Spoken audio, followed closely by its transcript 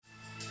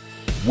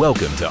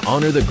Welcome to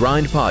Honor the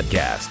Grind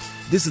podcast.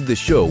 This is the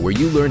show where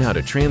you learn how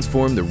to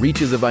transform the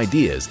reaches of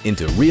ideas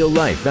into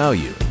real-life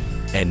value.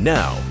 And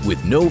now,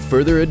 with no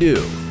further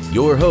ado,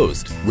 your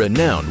host,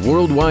 renowned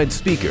worldwide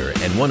speaker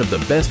and one of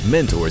the best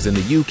mentors in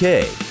the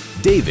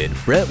UK, David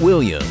Brett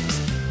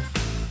Williams.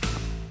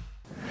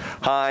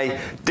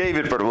 Hi,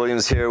 David Brett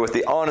Williams here with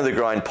the Honor the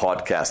Grind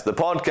podcast, the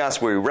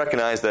podcast where we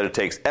recognize that it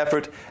takes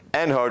effort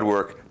and hard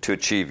work to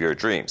achieve your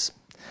dreams.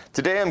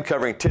 Today I'm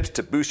covering tips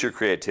to boost your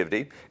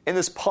creativity. In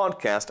this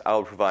podcast, I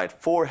will provide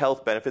 4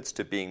 health benefits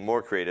to being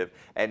more creative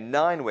and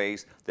 9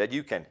 ways that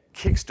you can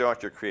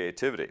kickstart your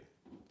creativity.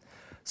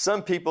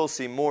 Some people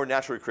seem more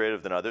naturally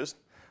creative than others.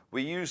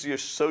 We usually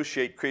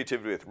associate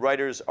creativity with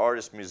writers,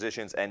 artists,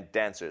 musicians, and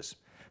dancers,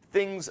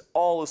 things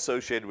all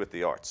associated with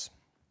the arts.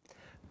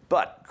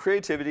 But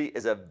creativity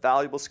is a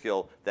valuable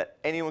skill that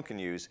anyone can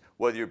use,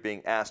 whether you're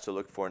being asked to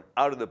look for an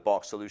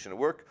out-of-the-box solution to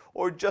work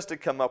or just to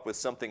come up with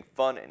something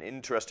fun and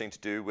interesting to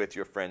do with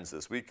your friends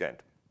this weekend.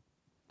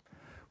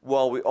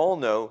 While we all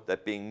know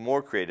that being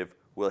more creative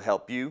will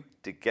help you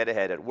to get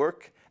ahead at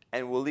work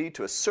and will lead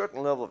to a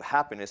certain level of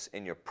happiness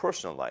in your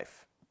personal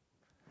life,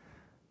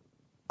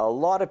 a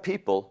lot of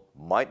people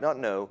might not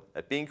know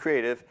that being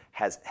creative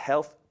has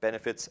health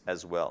benefits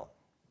as well.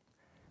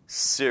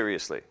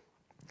 Seriously.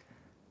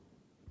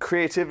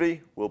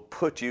 Creativity will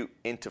put you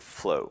into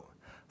flow.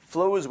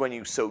 Flow is when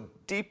you so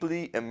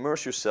deeply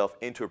immerse yourself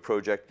into a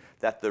project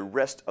that the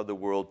rest of the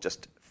world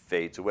just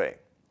fades away.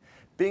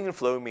 Being in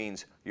flow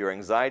means your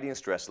anxiety and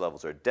stress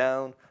levels are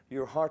down,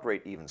 your heart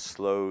rate even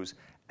slows,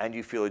 and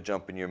you feel a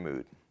jump in your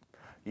mood.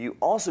 You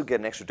also get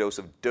an extra dose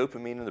of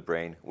dopamine in the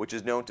brain, which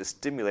is known to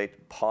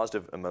stimulate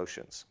positive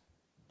emotions.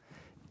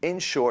 In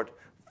short,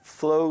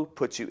 flow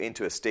puts you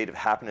into a state of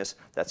happiness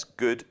that's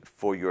good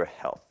for your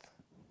health.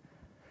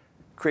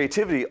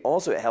 Creativity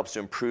also helps to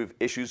improve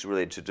issues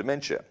related to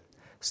dementia.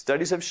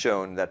 Studies have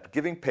shown that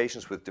giving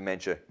patients with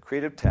dementia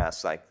creative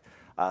tasks like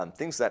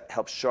things that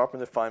help sharpen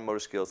their fine motor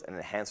skills and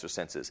enhance their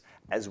senses,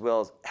 as well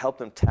as help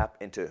them tap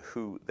into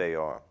who they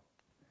are.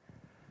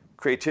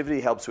 Creativity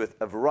helps with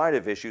a variety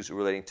of issues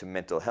relating to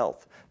mental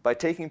health. By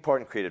taking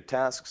part in creative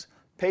tasks,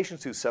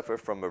 patients who suffer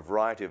from a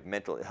variety of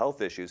mental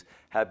health issues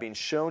have been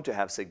shown to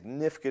have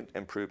significant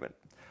improvement.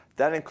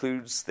 That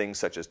includes things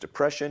such as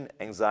depression,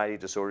 anxiety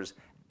disorders,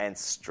 and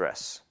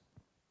stress.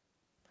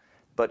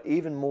 But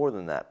even more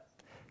than that,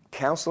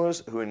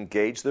 counselors who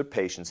engage their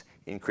patients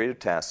in creative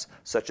tasks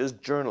such as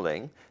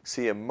journaling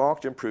see a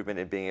marked improvement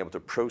in being able to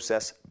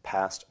process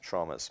past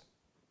traumas.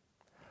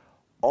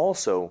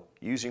 Also,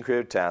 using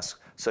creative tasks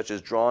such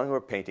as drawing or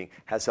painting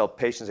has helped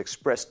patients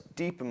express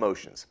deep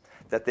emotions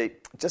that they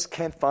just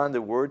can't find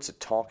the words to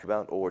talk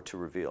about or to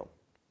reveal.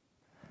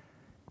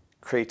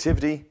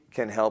 Creativity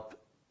can help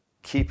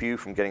keep you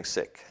from getting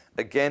sick.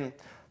 Again,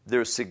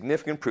 there is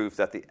significant proof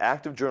that the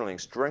act of journaling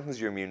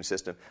strengthens your immune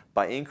system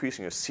by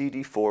increasing your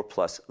CD4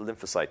 plus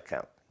lymphocyte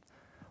count.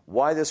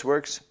 Why this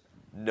works,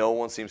 no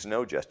one seems to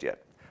know just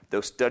yet.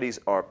 Those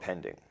studies are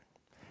pending.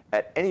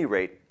 At any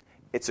rate,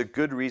 it's a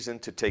good reason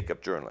to take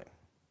up journaling.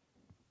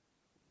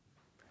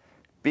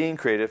 Being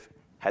creative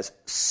has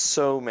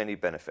so many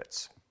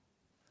benefits.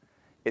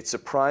 It's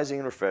surprising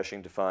and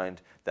refreshing to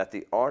find that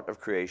the art of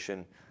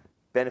creation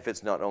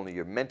benefits not only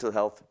your mental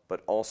health,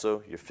 but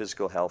also your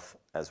physical health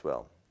as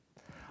well.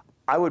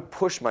 I would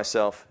push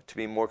myself to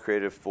be more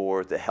creative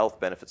for the health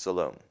benefits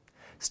alone.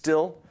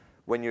 Still,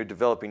 when you're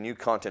developing new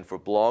content for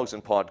blogs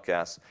and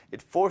podcasts,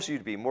 it forces you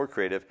to be more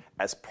creative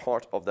as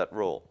part of that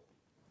role.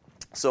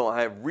 So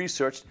I have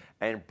researched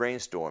and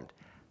brainstormed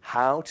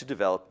how to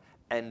develop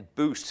and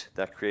boost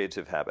that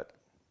creative habit.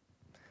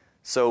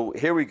 So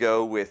here we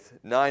go with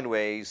 9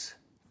 ways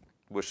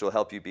which will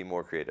help you be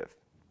more creative.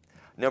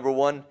 Number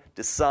 1,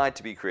 decide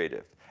to be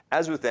creative.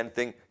 As with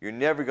anything, you're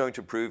never going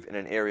to improve in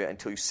an area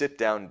until you sit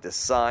down and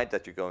decide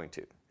that you're going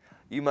to.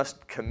 You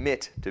must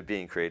commit to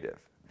being creative.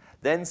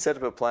 Then set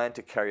up a plan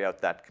to carry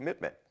out that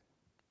commitment.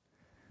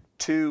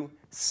 2,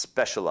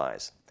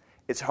 specialize.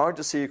 It's hard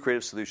to see a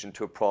creative solution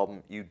to a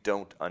problem you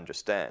don't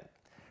understand.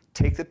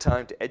 Take the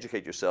time to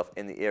educate yourself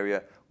in the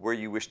area where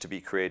you wish to be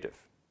creative.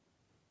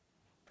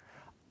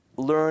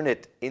 Learn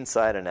it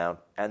inside and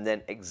out, and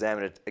then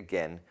examine it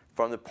again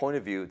from the point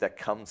of view that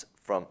comes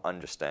from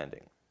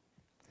understanding.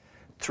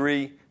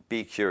 3,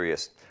 be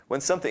curious. When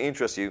something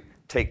interests you,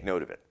 take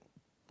note of it.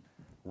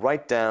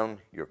 Write down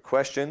your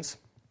questions.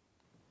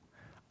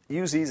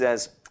 Use these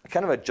as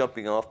kind of a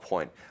jumping off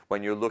point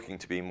when you're looking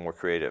to be more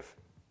creative.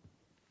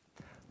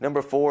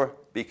 Number 4,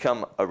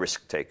 become a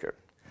risk taker.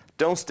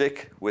 Don't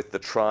stick with the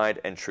tried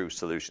and true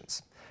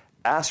solutions.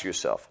 Ask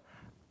yourself,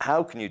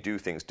 how can you do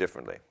things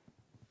differently?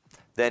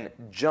 Then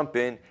jump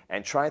in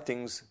and try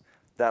things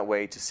that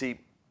way to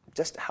see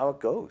just how it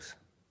goes.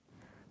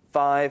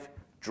 5,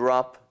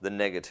 drop the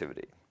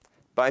negativity.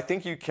 But I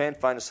think you can't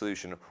find a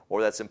solution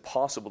or that's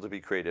impossible to be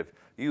creative,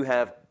 you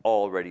have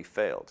already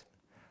failed.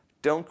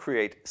 Don't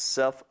create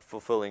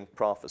self-fulfilling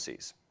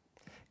prophecies.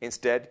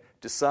 Instead,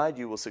 decide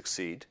you will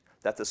succeed,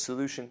 that the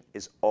solution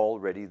is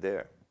already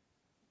there.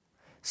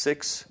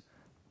 6,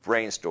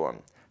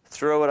 brainstorm.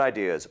 Throw out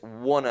ideas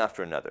one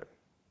after another.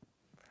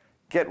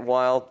 Get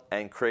wild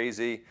and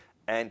crazy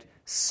and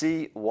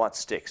see what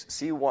sticks,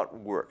 see what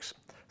works.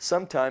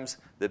 Sometimes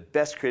the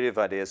best creative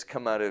ideas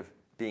come out of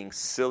being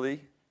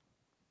silly.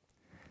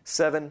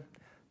 7,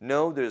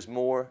 know there's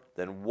more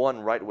than one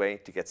right way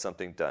to get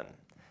something done.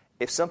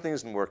 If something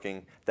isn't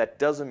working, that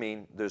doesn't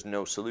mean there's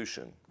no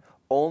solution.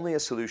 Only a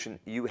solution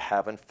you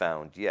haven't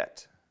found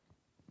yet.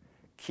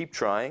 Keep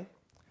trying.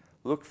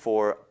 Look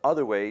for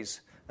other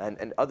ways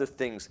and other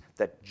things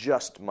that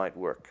just might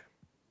work.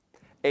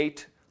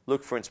 8,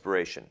 look for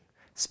inspiration.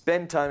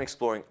 Spend time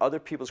exploring other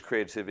people's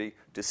creativity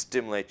to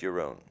stimulate your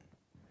own.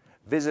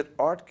 Visit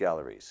art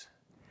galleries.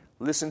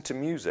 Listen to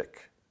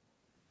music.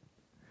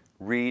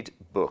 Read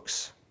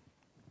books.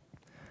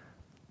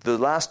 The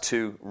last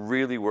 2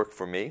 really work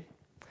for me.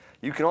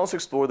 You can also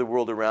explore the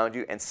world around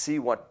you and see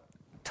what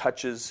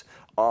touches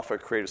off a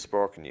creative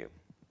spark in you.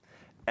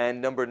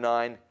 And number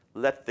 9,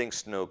 let things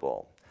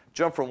snowball.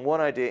 Jump from one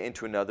idea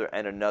into another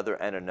and another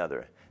and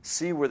another.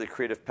 See where the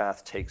creative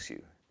path takes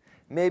you.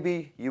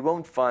 Maybe you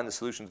won't find the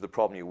solution to the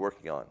problem you're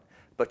working on,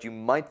 but you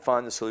might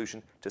find the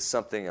solution to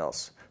something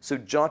else. So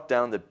jot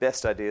down the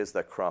best ideas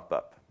that crop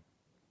up.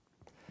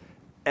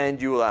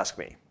 And you will ask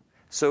me,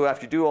 so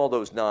after you do all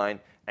those 9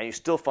 and you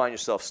still find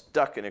yourself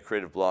stuck in a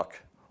creative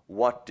block,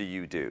 what do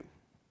you do?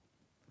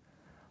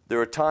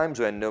 There are times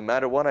when no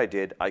matter what I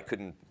did, I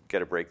couldn't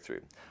get a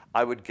breakthrough.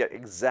 I would get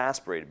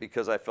exasperated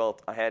because I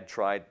felt I had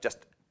tried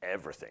just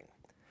everything.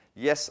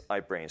 Yes, I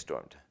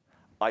brainstormed.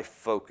 I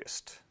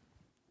focused.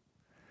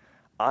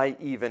 I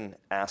even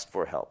asked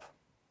for help.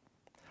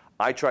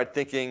 I tried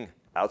thinking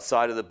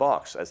outside of the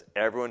box, as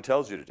everyone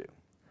tells you to do.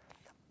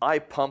 I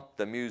pumped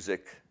the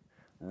music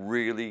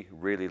really,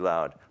 really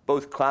loud,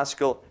 both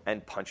classical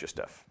and punchy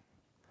stuff.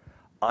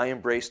 I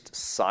embraced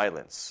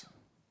silence.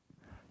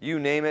 You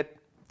name it,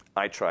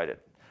 I tried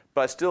it.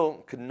 But I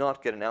still could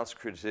not get an ounce of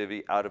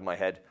creativity out of my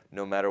head,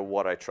 no matter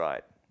what I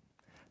tried.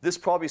 This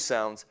probably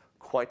sounds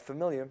quite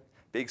familiar,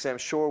 because I'm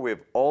sure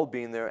we've all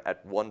been there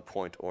at one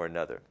point or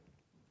another.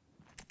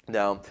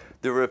 Now,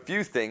 there are a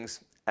few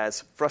things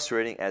as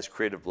frustrating as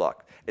creative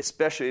block,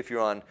 especially if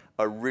you're on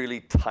a really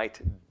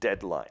tight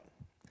deadline.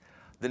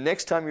 The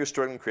next time you're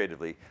struggling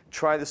creatively,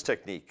 try this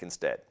technique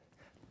instead.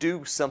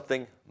 Do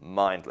something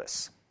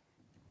mindless.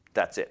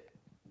 That's it.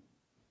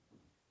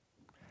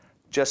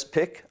 Just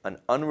pick an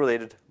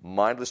unrelated,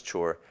 mindless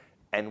chore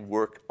and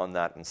work on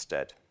that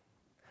instead.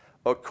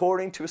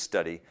 According to a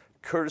study,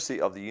 courtesy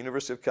of the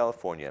University of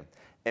California,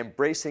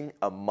 embracing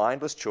a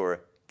mindless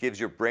chore gives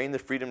your brain the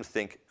freedom to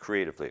think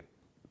creatively.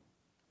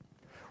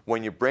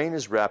 When your brain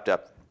is wrapped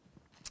up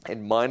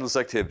in mindless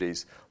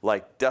activities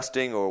like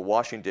dusting or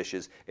washing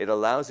dishes, it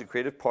allows the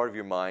creative part of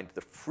your mind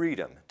the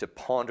freedom to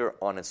ponder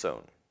on its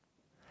own.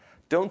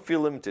 Don't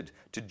feel limited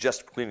to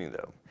just cleaning,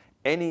 though.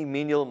 Any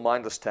menial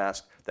mindless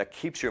task that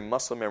keeps your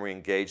muscle memory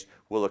engaged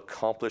will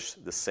accomplish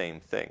the same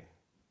thing.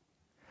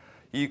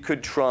 You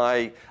could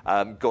try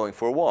going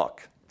for a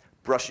walk,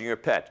 brushing your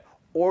pet,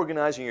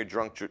 organizing your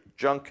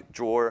junk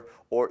drawer,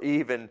 or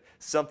even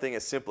something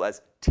as simple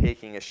as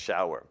taking a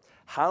shower.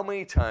 How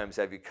many times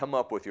have you come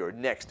up with your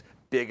next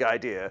big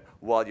idea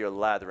while you're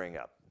lathering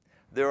up?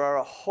 There are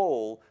a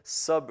whole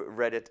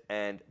subreddit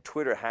and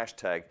Twitter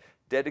hashtag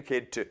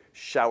dedicated to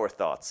shower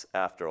thoughts,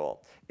 after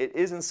all. It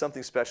isn't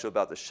something special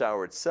about the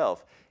shower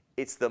itself.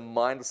 It's the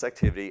mindless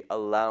activity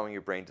allowing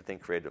your brain to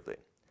think creatively.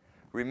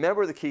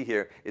 Remember, the key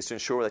here is to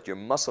ensure that your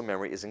muscle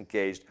memory is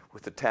engaged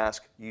with the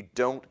task you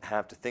don't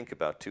have to think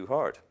about too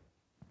hard.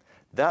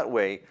 That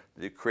way,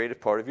 the creative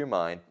part of your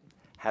mind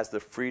has the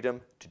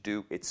freedom to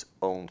do its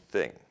own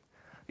thing.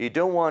 You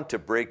don't want to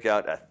break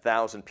out a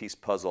 1,000-piece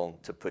puzzle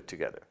to put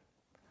together.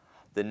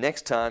 The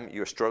next time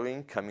you're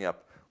struggling coming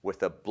up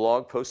with a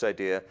blog post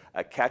idea,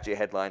 a catchy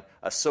headline,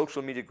 a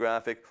social media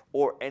graphic,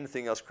 or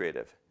anything else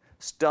creative,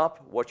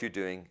 stop what you're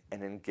doing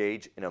and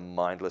engage in a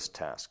mindless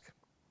task.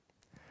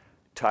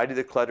 Tidy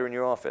the clutter in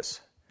your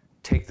office.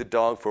 Take the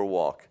dog for a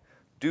walk.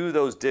 Do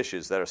those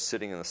dishes that are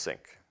sitting in the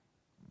sink.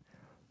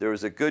 There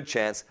is a good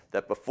chance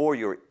that before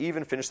you're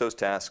even finished those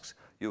tasks,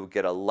 you will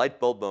get a light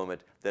bulb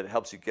moment that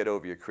helps you get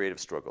over your creative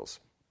struggles.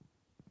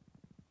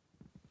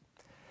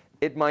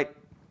 It might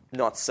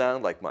not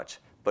sound like much,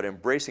 but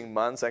embracing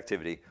mindless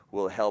activity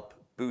will help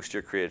boost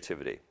your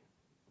creativity.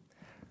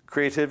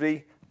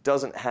 Creativity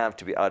doesn't have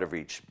to be out of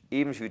reach,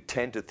 even if you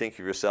tend to think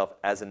of yourself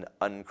as an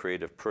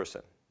uncreative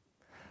person.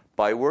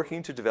 By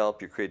working to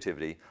develop your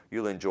creativity,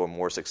 you'll enjoy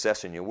more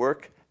success in your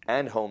work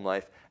and home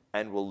life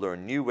and will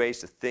learn new ways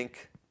to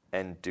think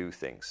and do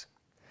things.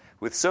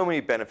 With so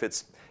many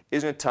benefits,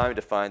 isn't it time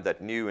to find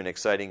that new and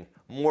exciting,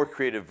 more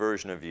creative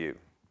version of you?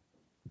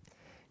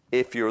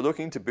 If you're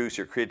looking to boost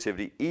your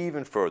creativity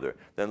even further,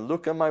 then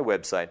look on my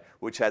website,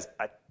 which has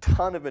a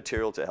ton of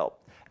material to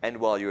help. And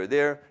while you're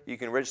there, you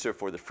can register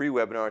for the free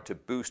webinar to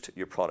boost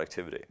your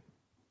productivity.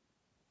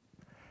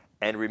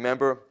 And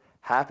remember,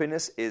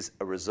 happiness is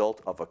a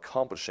result of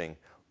accomplishing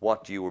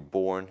what you were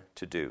born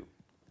to do.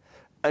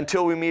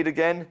 Until we meet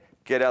again,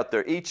 get out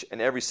there each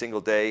and every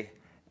single day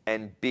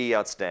and be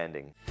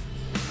outstanding.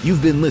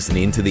 You've been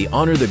listening to the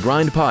Honor the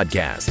Grind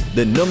podcast,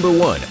 the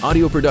 #1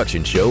 audio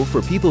production show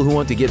for people who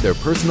want to get their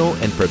personal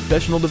and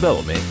professional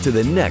development to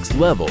the next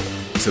level.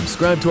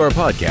 Subscribe to our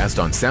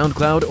podcast on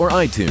SoundCloud or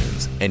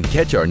iTunes and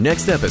catch our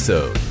next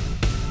episode.